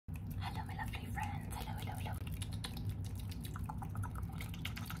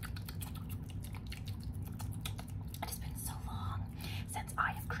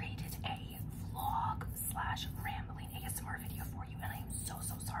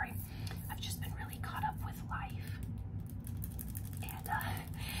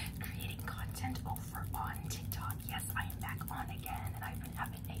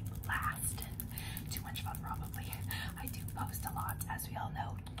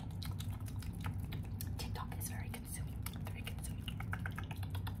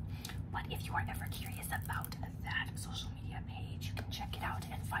you are ever curious about that social media page, you can check it out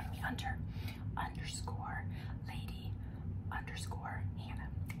and find me under _lady_Hannah.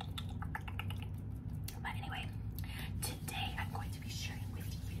 But anyway, today I'm going to be sharing with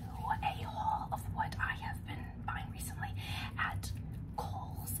you a haul of what I have been buying recently at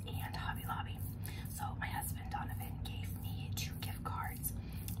Kohl's and Hobby Lobby. So my husband Donovan gave me 2 gift cards,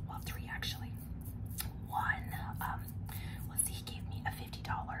 well 3 actually. One, he gave me a $50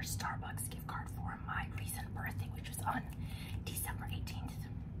 Starbucks gift card for my recent birthday, which was on December 18th.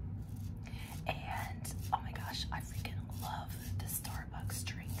 And oh my gosh, I freaking love the Starbucks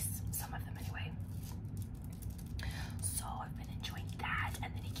drinks, some of them anyway. So I've been enjoying that.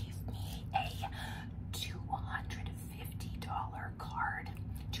 And then he gave me a $250 card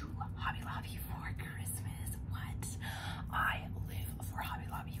to Hobby Lobby for Christmas. What? I live for Hobby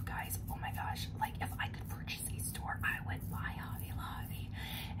Lobby, you guys. Oh my gosh, like if I could purchase a store, I would buy Hobby Lobby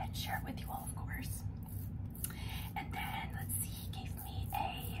and share it with you all, of course. And then let's see, he gave me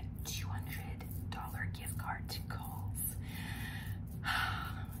a $200 gift card to Kohl's.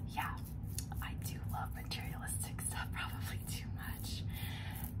 Yeah, I do love materialistic stuff, probably too much.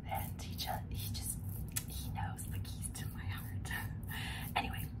 And he knows the keys to my heart.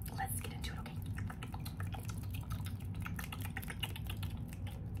 Anyway, let's get into it, okay?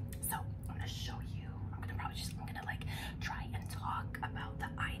 So I'm gonna show you, I'm gonna like try and talk about the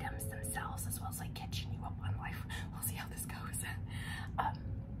items themselves as well as like catching you up on life. We'll see how this goes.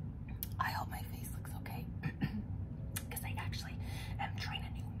 I hope my face looks okay because I actually am trying a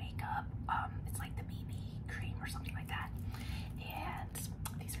new makeup. It's like the BB cream or something like that. And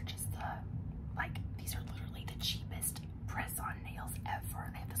these are just these are literally the cheapest press-on nails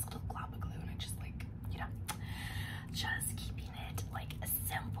ever. They have this little glob of glue and I just like, you know, just keeping it like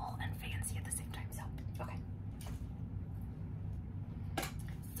simple and fancy at the same time. So, okay.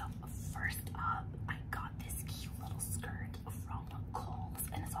 So first up, I got this cute little skirt from Kohl's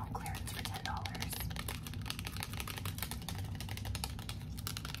and it's on clearance for $10.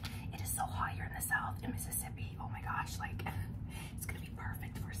 It is so hot here in the South, in Mississippi. Oh my gosh, like it's gonna be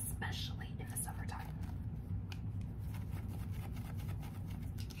perfect for especially in the summertime.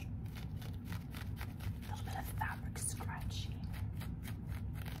 A little bit of fabric scratching.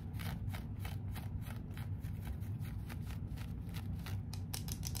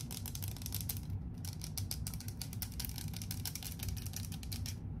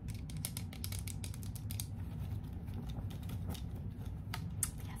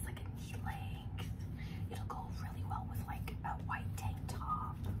 It has like a knee length. It'll go really well with like a white tank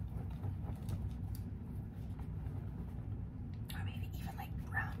top.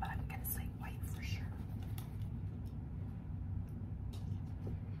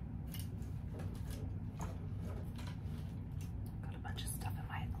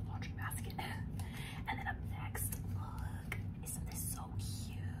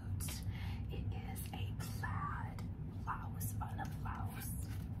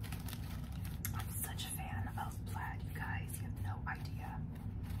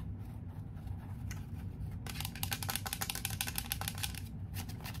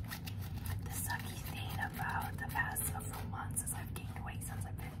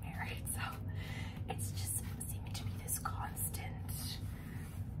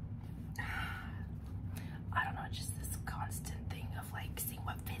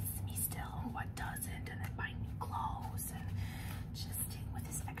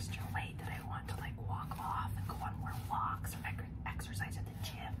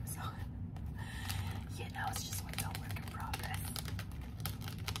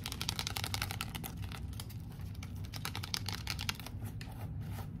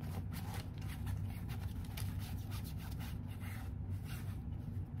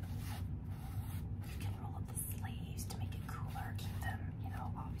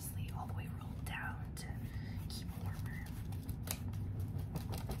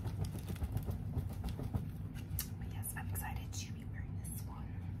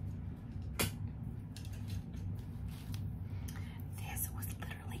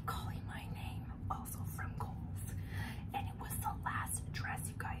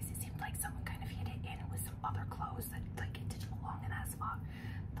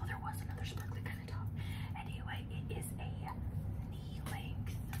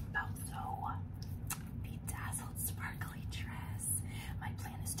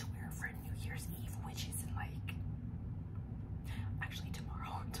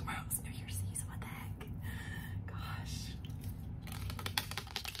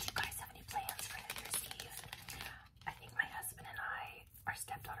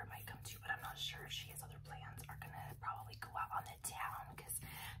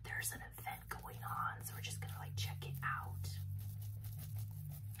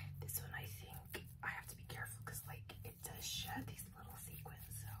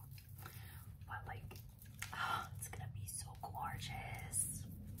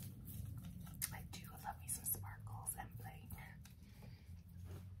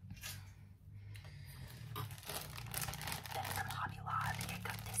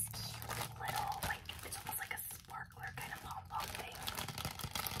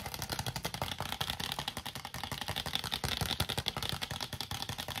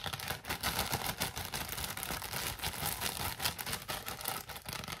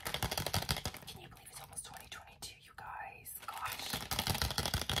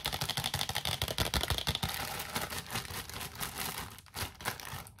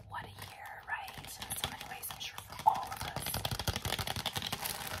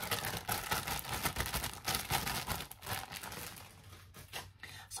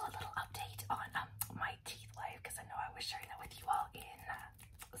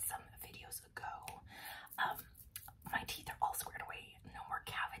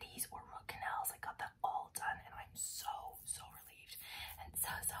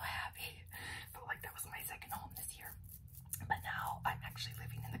 actually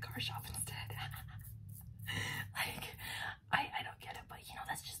living in the car shop instead. Like, I don't get it, but you know,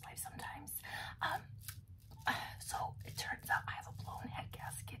 that's just life sometimes. So it turns out I have a blown head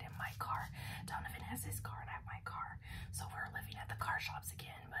gasket in my car. Donovan has his car and I have my car. So we're living at the car shops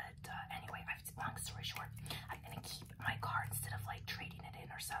again. But anyway, long story short, I'm gonna keep my car instead of like trading it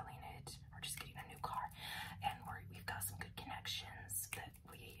in or selling it or just getting a new car. And we've got some good connections that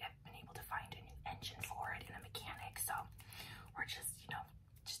we have been able to find a new engine for it and a mechanic. So we're just, you know,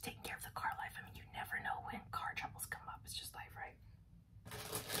 just taking care of the car life. I mean, you never know when car troubles come up. It's just life, right?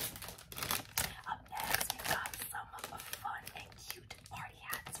 Up next, we've got some fun and cute party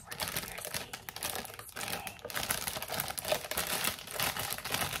hats for New Year's Day.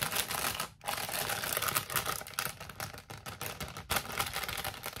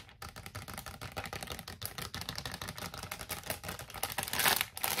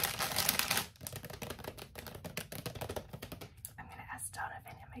 I'm gonna ask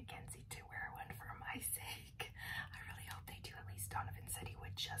Donovan and Mackenzie to wear one for my sake. I really hope they do. At least Donovan said he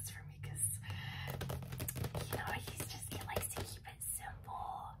would just for me, because you know, he likes to keep it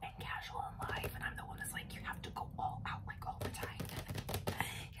simple and casual in life, and I'm the one that's like, you have to go all out like all the time.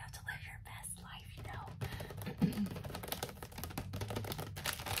 You have to live your best life, you know.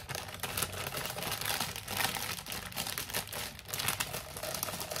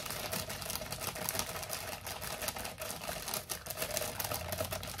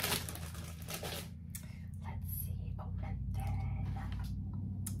 Let's see. Oh, and then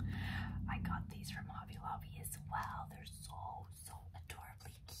I got these from Hobby Lobby as well. They're so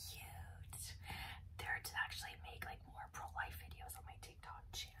adorably cute. They're to actually make like more pro-life videos on my TikTok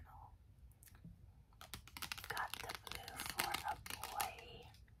channel. Got the blue for a boy.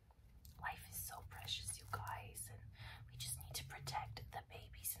 Life is so precious, you guys, and we just need to protect the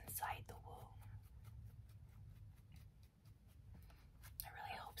babies inside the womb. I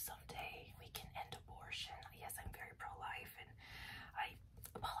really hope someday we can end abortion. Yes, I'm very pro-life, and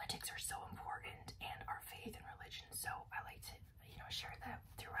politics are so important, and our faith and religion, so I like to, you know, share that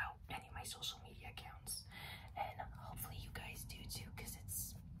throughout any of my social media accounts, and hopefully you guys do too, because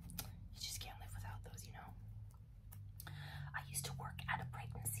you just can't live without those, you know. I used to work at a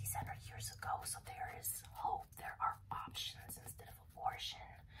pregnancy center years ago, so there is hope. There are options instead of abortion.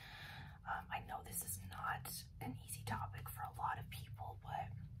 I know this is not an easy topic for a lot of people, but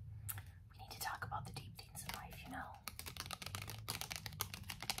we need to talk about the deep things in life, you know.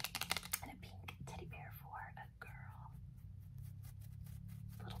 And a pink teddy bear for a girl.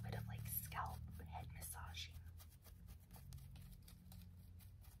 A little bit of like scalp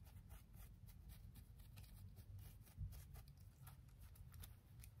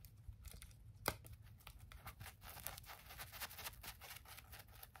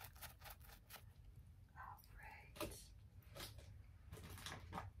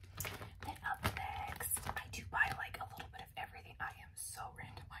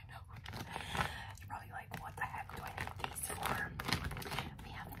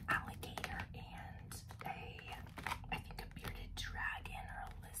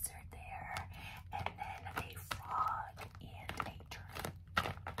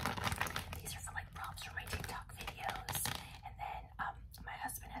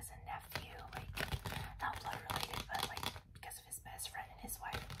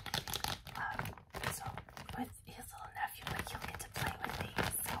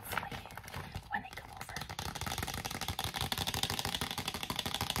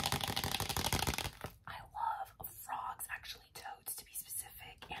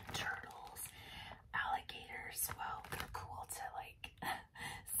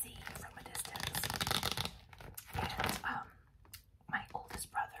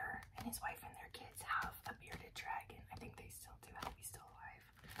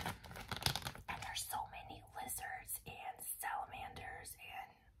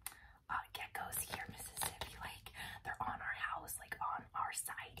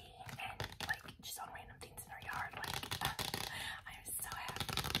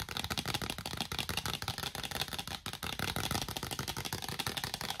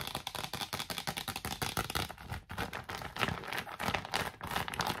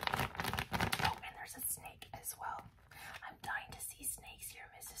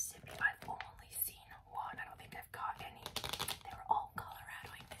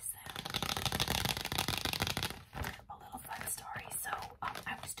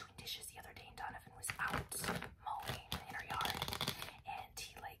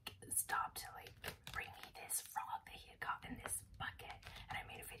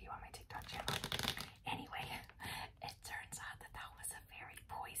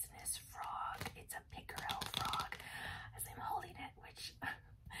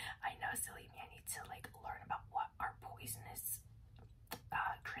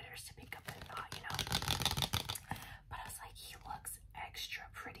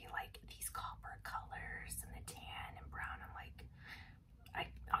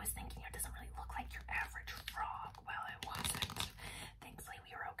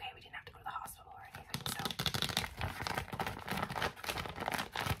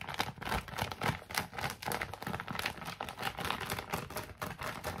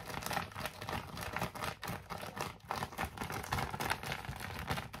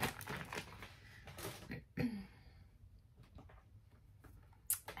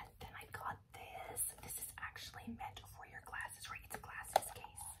originally meant for your glasses, right? It's a glasses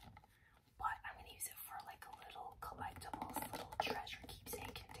case. But I'm gonna use it for like a little collectibles, little treasure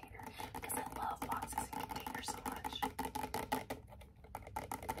keepsake container because I love boxes and containers so much.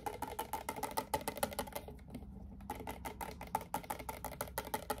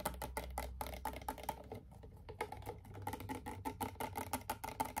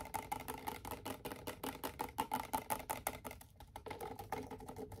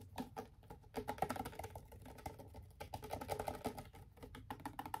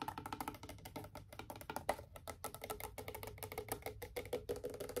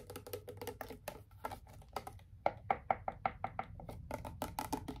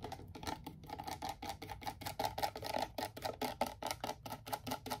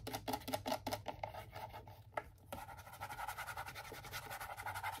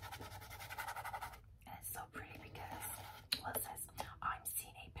 So pretty because, well, it says, I'm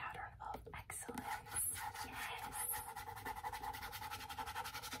seeing a pattern of excellence. Yes.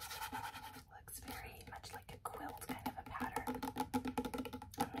 Looks very much like a quilt kind of a pattern.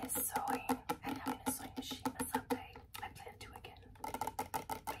 I miss sewing and having a sewing machine, but someday I plan to again.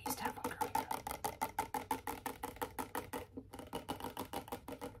 I used to have one growing up.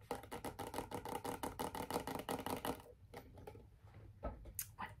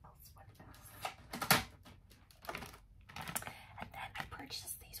 What else? And then I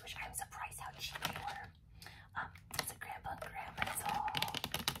purchased these, which I'm surprised how cheap they were. It's a grandpa and grandma's all.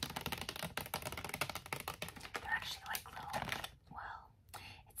 They're actually like little, well,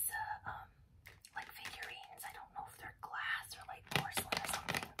 it's a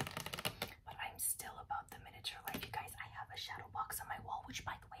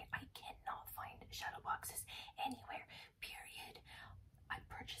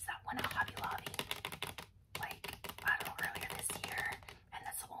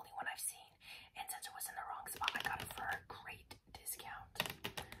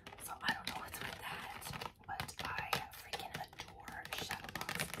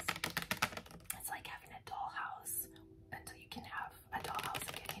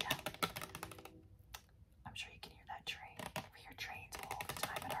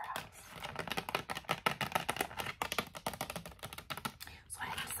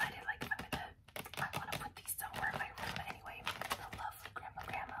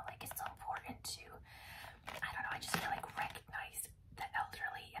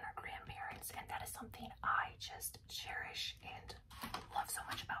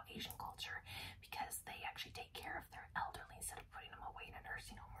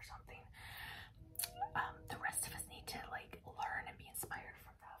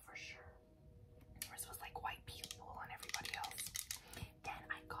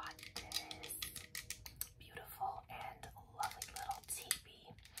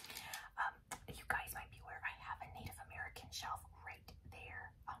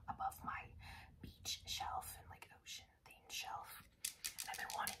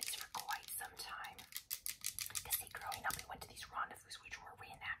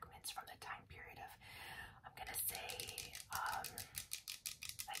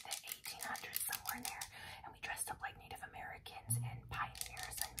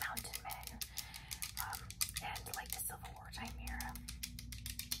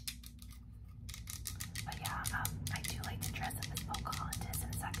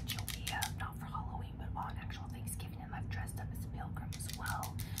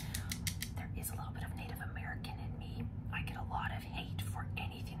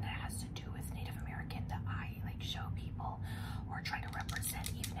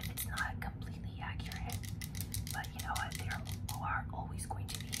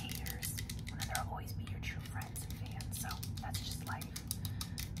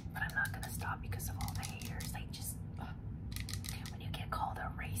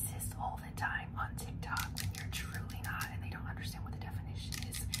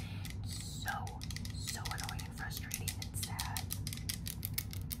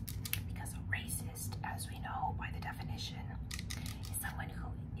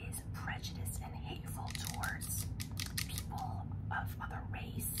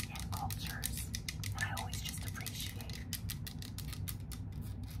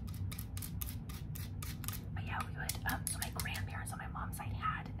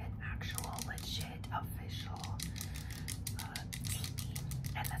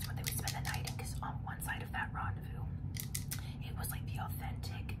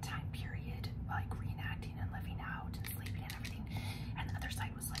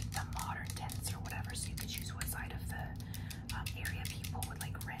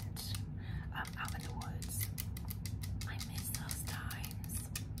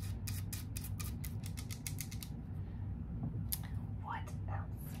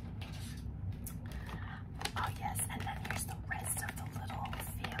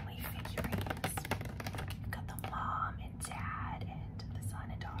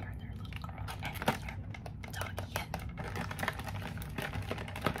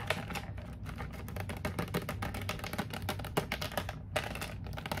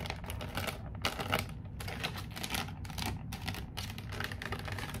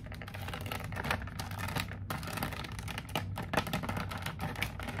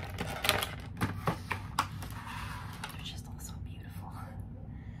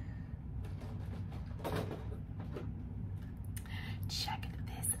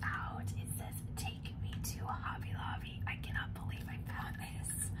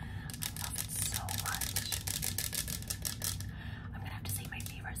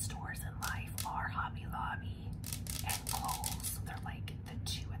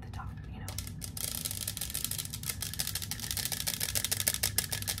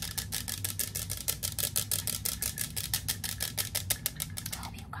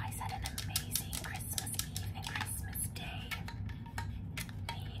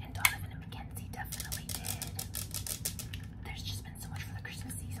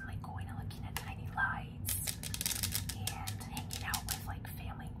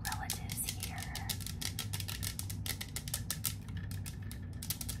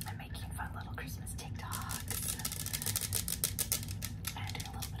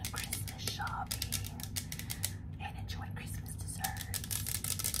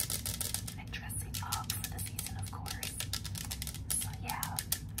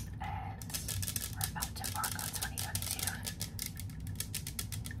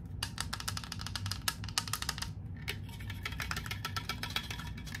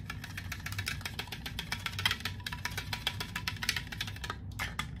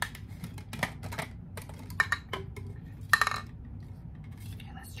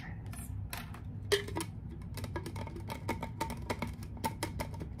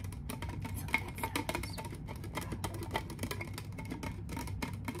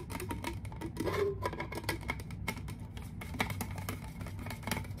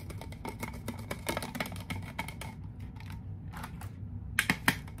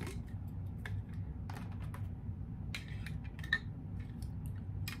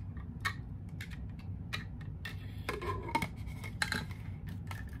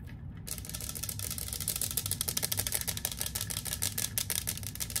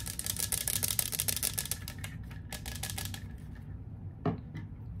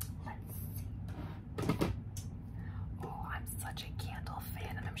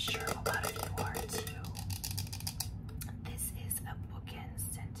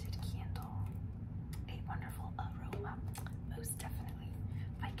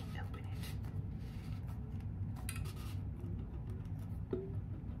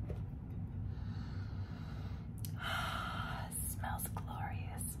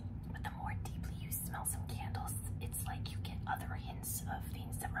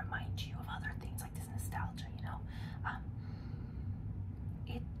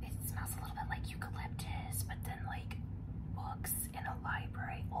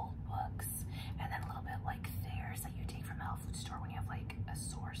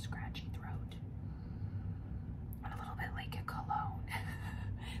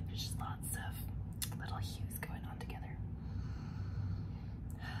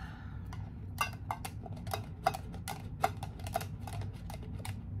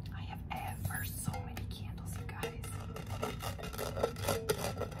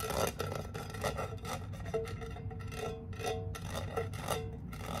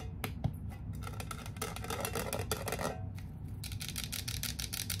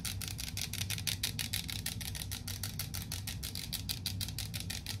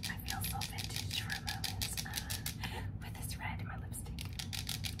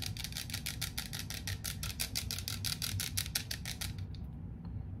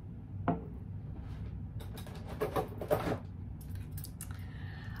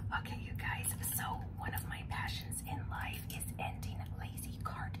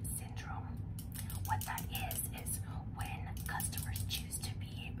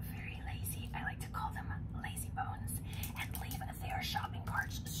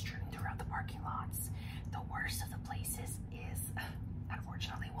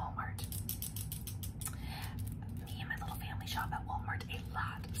shop at Walmart a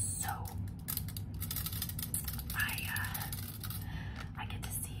lot, so I get to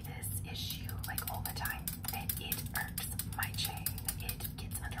see this issue like all the time, and it irks my chain. It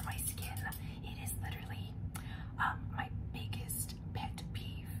gets under my skin. It is literally my biggest pet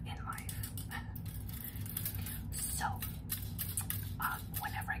peeve in life. So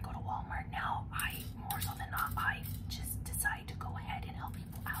whenever I go to Walmart now, more so than not, I just decide to go ahead and help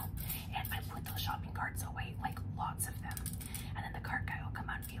people out, and I put those shopping carts away, like lots of them, and then the cart guy will come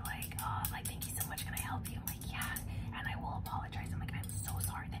out and be like, thank you so much, can I help you? I'm like, yeah, and I will apologize. I'm like, I'm so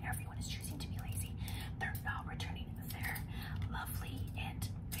sorry that everyone is choosing to be lazy. They're not returning their lovely and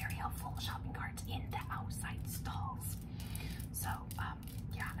very helpful shopping carts in the outside stalls. So,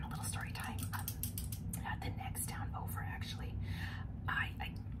 yeah, and a little story time. At the next town over, actually,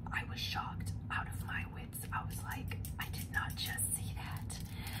 I was shocked out of my wits. I was like, I did not just see that.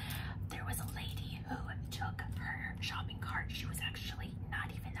 There was a lady who took her shopping cart. She was actually not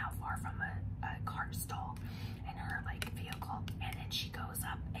even that far from a cart stall in her like vehicle, and then she goes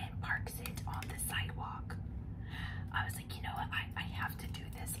up and parks it on the sidewalk. I was like, you know what, I have to do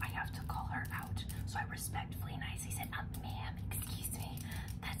this. I have to call her out. So I respectfully and nicely said, ma'am, excuse me,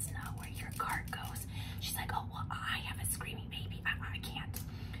 that's not where your cart goes. She's like, oh, well, I have a screaming baby. I can't.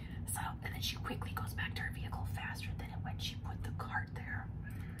 So, and then she quickly goes back to her vehicle faster than when she put the cart there.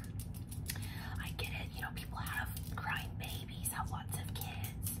 I get it. You know, people have crying babies, have lots of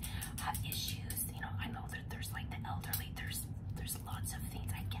kids, have issues. You know, I know that there's like the elderly. There's lots of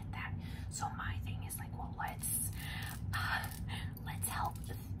things. I get that. So my thing is like, well, let's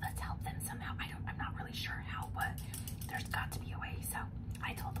help them somehow. I'm not really sure how, but there's got to be a way. So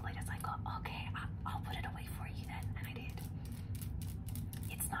I told the lady, I was like, oh, okay, I'll put it away for you then, and I did.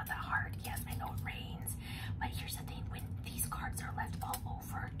 It's not that hard. Yes, I know it rains, but here's the thing: when these carts are left all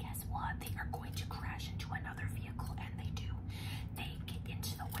over, guess what? They are going to crash into another vehicle, and they do. They get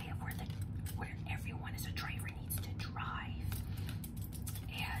into the way of where everyone as a driver needs to drive,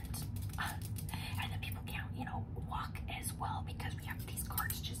 and then people can't, you know, walk as well because we have these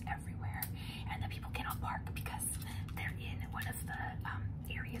carts just everywhere, and then people cannot park because they're in one of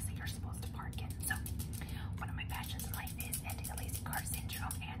the areas that you're supposed to park in. So one of my passions in life is ending the lazy car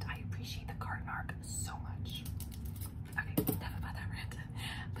syndrome, and I appreciate the car narc so much. Okay, enough about that rant.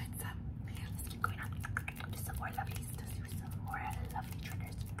 But let's keep going on. Do some more lovelies. Let's do some more lovely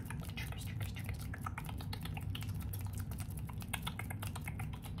triggers. Triggers.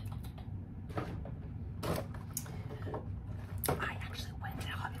 I actually went to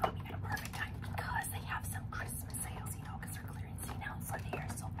Hobby Lobby at a perfect time because they have some Christmas sales, you know, because they're clearancing out for the year.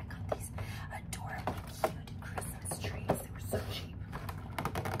 So I got these adorably cute Christmas trees. They were so cheap.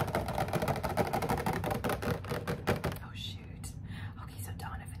 Oh shoot. Okay, so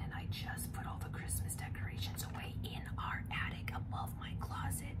Donovan and I just put all the Christmas decorations away in our attic above my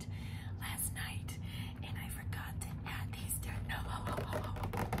closet last night, and I forgot to add these there. No. Oh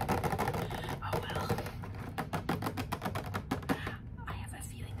well. I have a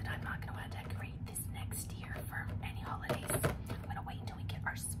feeling that I'm not going to want to decorate this next year for any holidays. I'm going to wait until we get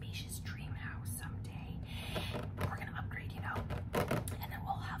our spacious dream house someday. We're going to upgrade, you know, and then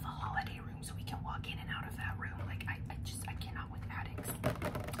we'll have a holiday room so we can walk in and out of that room. Like, I cannot with attics.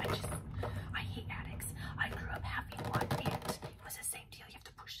 I hate attics. I grew up having one, and it was the same deal. You have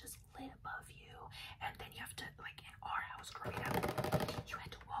to push this lid above you, and then you have to, like in our house growing up, you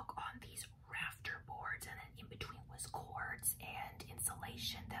had to walk on these rafter boards, and then in between was cords and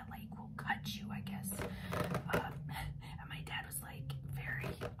insulation that like will cut you, I guess. And my dad was like very,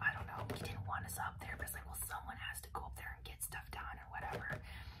 I don't know, he didn't want us up there, but it's like, well, someone has to go up there and get stuff done or whatever.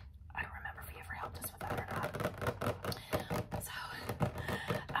 I don't remember if he ever helped us with that or not. So,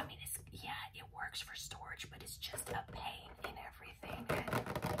 I mean, it works for storage, but it's just a pain in everything, and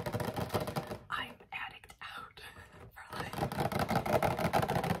I'm addict out for life.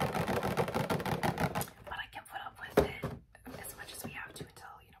 But I can put up with it as much as we have to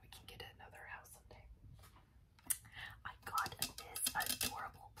until, you know, we can get another house someday. I got this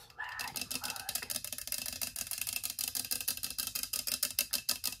adorable plaid mug.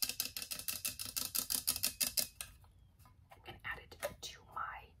 I'm gonna add it to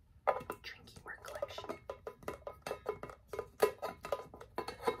my drinking ware collection.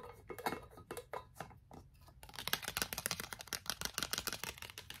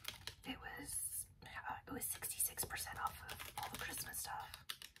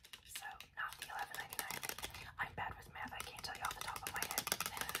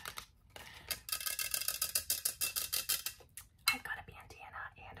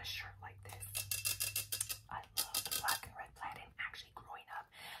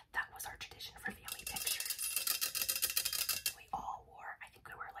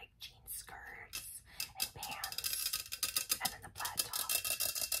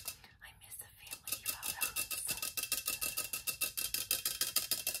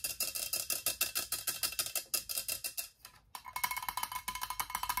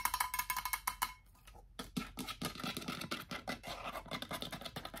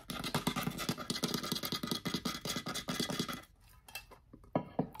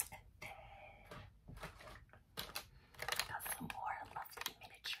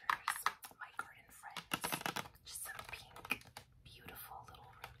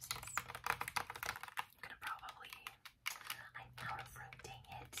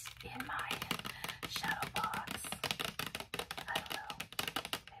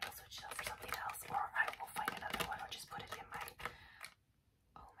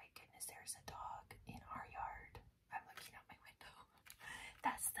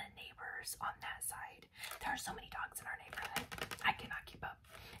 neighbors on that side. There are so many dogs in our neighborhood. I cannot keep up.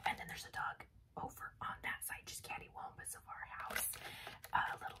 And then there's a dog over on that side, just cattywampus of our house.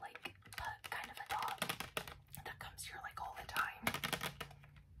 A little like kind of a dog that comes here like all the time.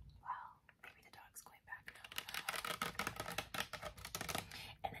 Well, maybe the dog's going back now.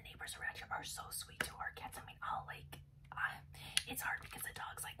 And the neighbors around here are so sweet to our cats. I mean, it's hard because the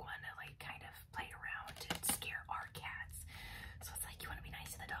dogs like want to like kind of play around and scare our cats. So it's like you want to be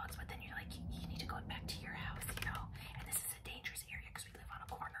nice to the dogs, but then you're like, you need to go back to your house, you know. And this is a dangerous area because we live on a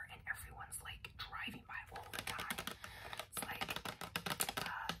corner and everyone's like driving by all the time.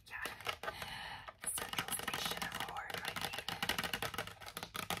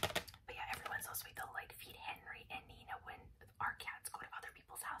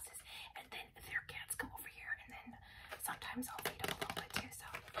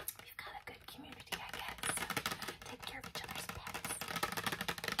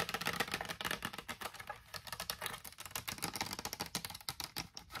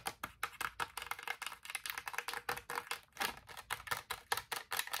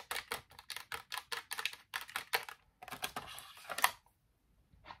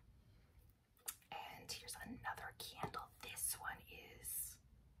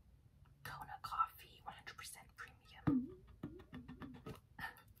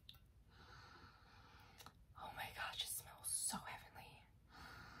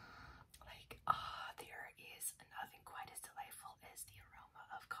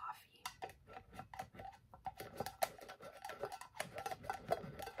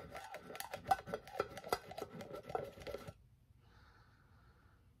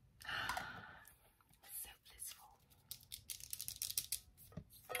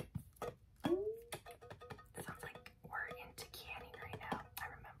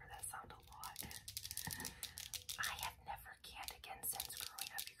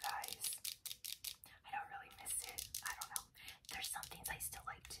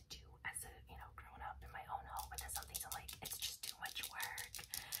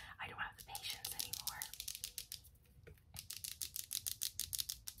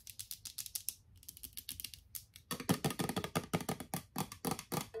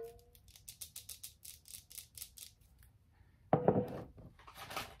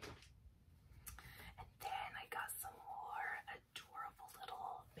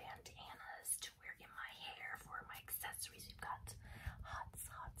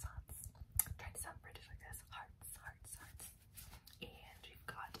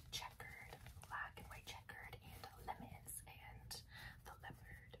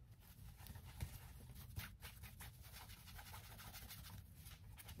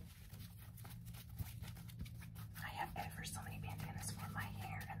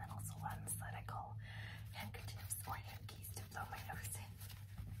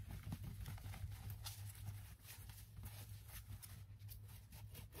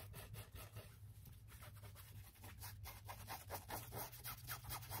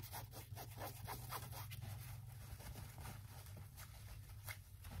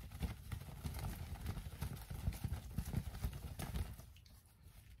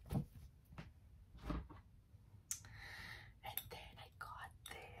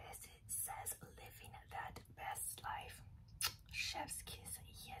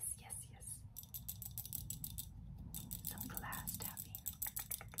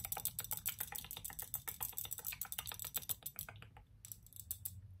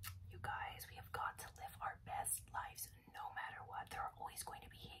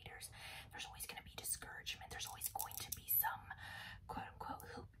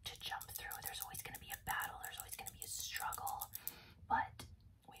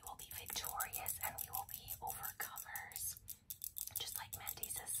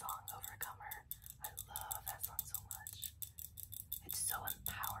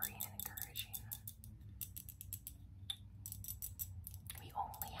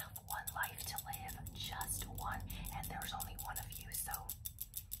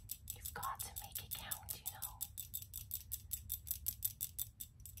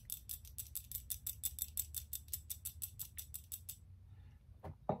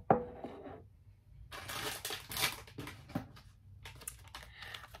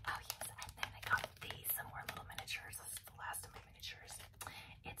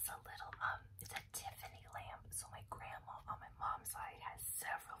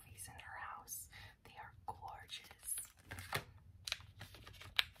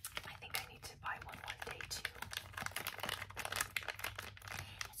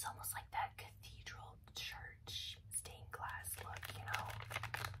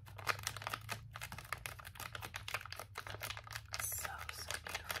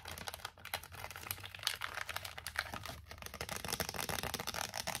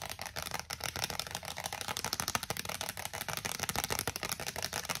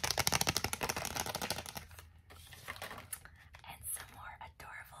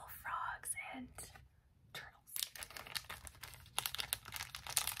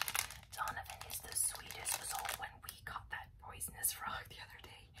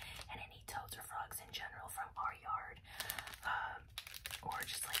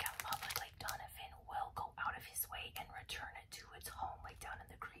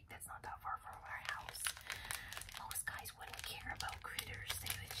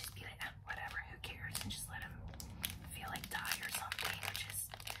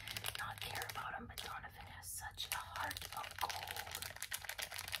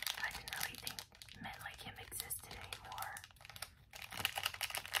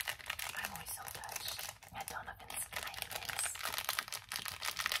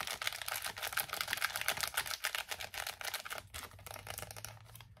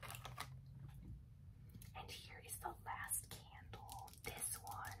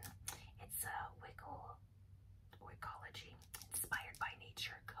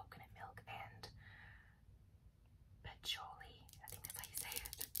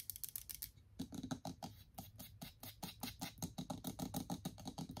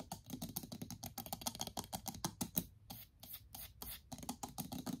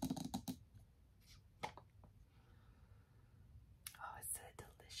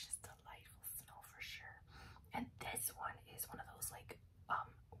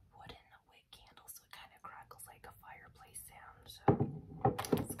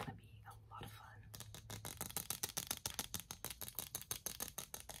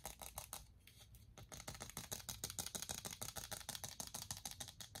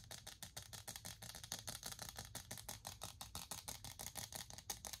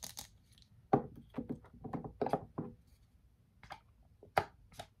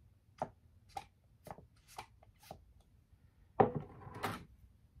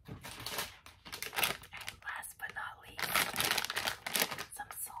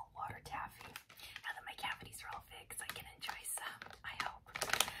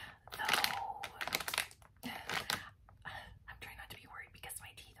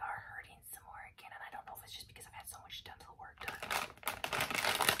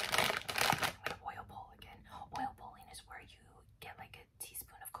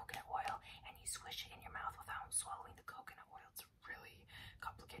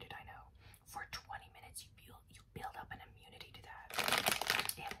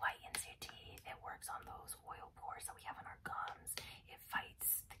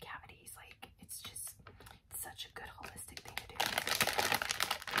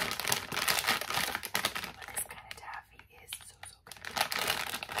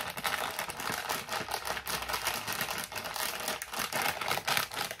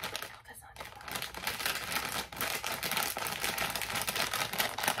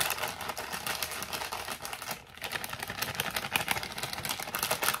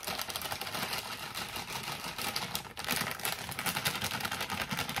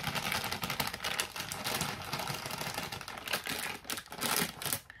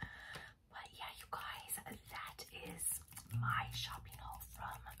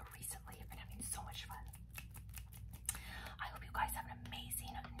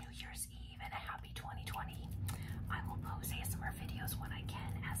 Year's Eve and a happy 2020. I will post ASMR videos when I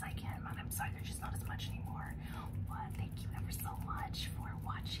can, as I can, but I'm sorry there's just not as much anymore. But thank you ever so much for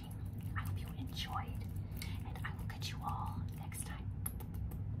watching. I hope you enjoyed, and I will catch you all